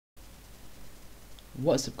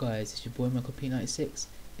What's up guys, it's your boy Michael P96.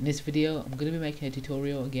 In this video I'm going to be making a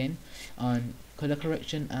tutorial again on color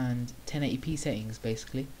correction and 1080p settings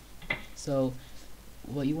basically. So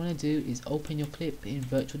what you want to do is open your clip in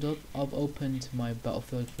VirtualDub. I've opened my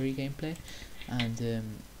Battlefield 3 gameplay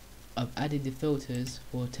and I've added the filters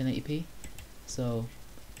for 1080p. So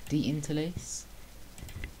deinterlace,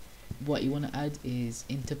 what you want to add is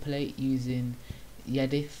interpolate using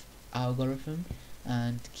Yadif algorithm,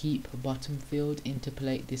 and keep bottom field,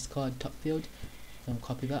 interpolate, discard top field.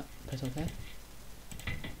 Copy that, press OK.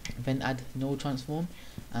 Then add null transform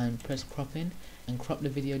and press crop in, and crop the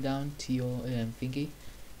video down to your thingy,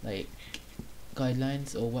 like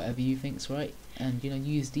guidelines or whatever you think's right, and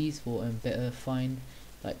use these for better, fine,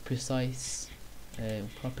 like precise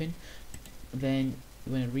cropping. Then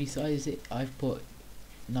when I resize it, I've put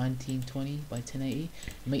 1920 by 1080.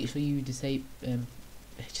 Make sure you disable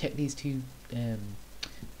check these two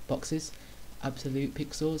boxes, absolute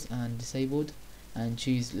pixels and disabled, and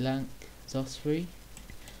choose Lank ZOS free.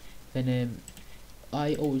 Then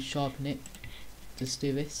I always sharpen it. Just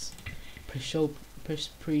do this, press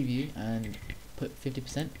preview and put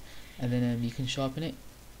 50%, and then you can sharpen it,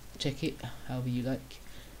 check it however you like.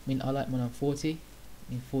 I mean, I like mine on 40.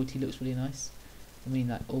 40 looks really nice. I mean,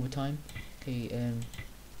 like over time. Okay,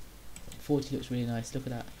 40 looks really nice. Look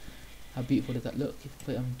at that. How beautiful does that look? If I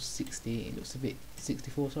put it on 60, it looks a bit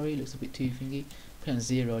 64. Sorry, it looks a bit too thingy. Put it on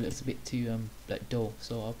 0, it looks a bit too like dull.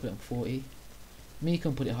 So I'll put it on 40. I mean, you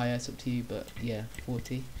can put it higher, it's up to you, but yeah,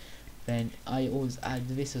 40. Then I always add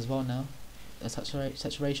this as well now.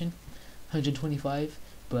 Saturation, 125,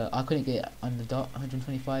 but I couldn't get it on the dot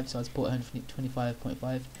 125, so I just put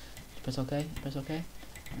 125.5. Press OK, press OK,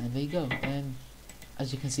 and there you go.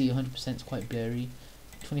 As you can see, 100% is quite blurry,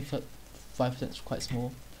 25% is quite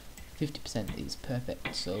small, 50% is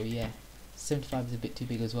perfect. So yeah, 75 is a bit too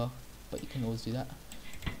big as well, but you can always do that.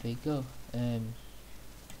 There you go.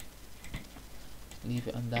 Leave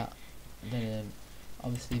it on that. Then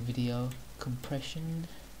obviously video compression.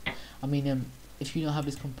 I mean, if you don't have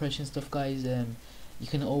this compression stuff, guys, you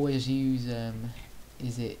can always use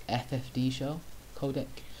is it FFD show codec?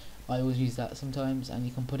 I always use that sometimes, and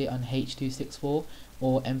you can put it on H.264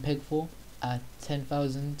 or MPEG-4 at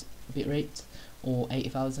 10,000 bitrate or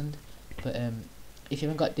 80,000. But if you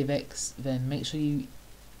haven't got DivX, then make sure you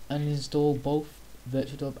uninstall both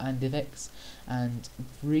VirtualDub and DivX and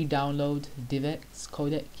re-download DivX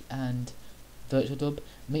codec and VirtualDub.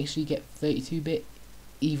 Make sure you get 32-bit,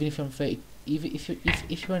 even if you're on 30. Even if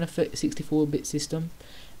you're on a 64-bit system,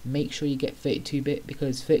 make sure you get 32-bit,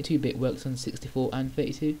 because 32-bit works on 64 and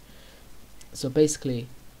 32. So basically,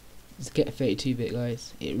 just get a 32-bit,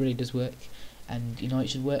 guys. It really does work, and it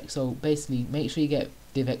should work. So basically, make sure you get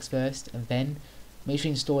DivX first, and then make sure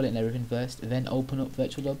you install it and everything first, and then open up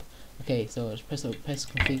VirtualDub. Okay, so just press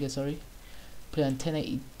configure. Sorry, put it on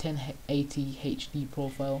 1080 HD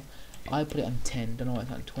profile. I put it on 10. Don't know why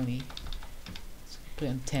it's on 20. Put it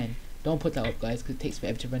on 10. Don't put that up, guys, because it takes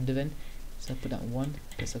forever to render then. So I put that on 1.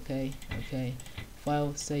 Press OK. Okay.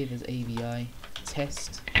 File, save as AVI.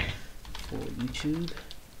 Test for YouTube.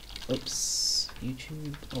 Oops.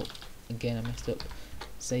 YouTube. Oh, again I messed up.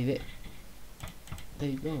 Save it. There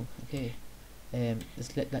you go. Okay.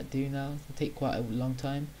 Just let that do now. It'll take quite a long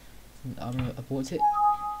time. I'm gonna abort it.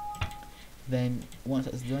 Then once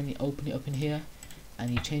that's done, you open it up in here, and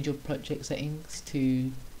you change your project settings to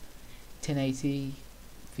 1080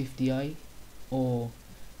 50i or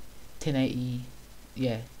 1080,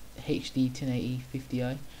 yeah, HD 1080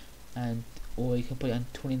 50i, and or you can put it on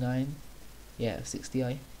 29, yeah,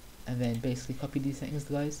 60i, and then basically copy these settings,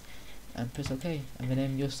 guys, and press OK, and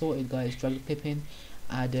then you're sorted, guys. Drag the clip in,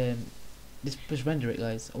 add just render it,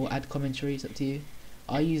 guys, or add commentaries, up to you.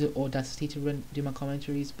 I use Audacity to do my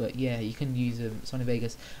commentaries, but yeah, you can use Sony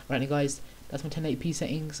Vegas. Alright, guys, that's my 1080p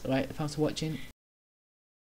settings. Alright, thanks for watching.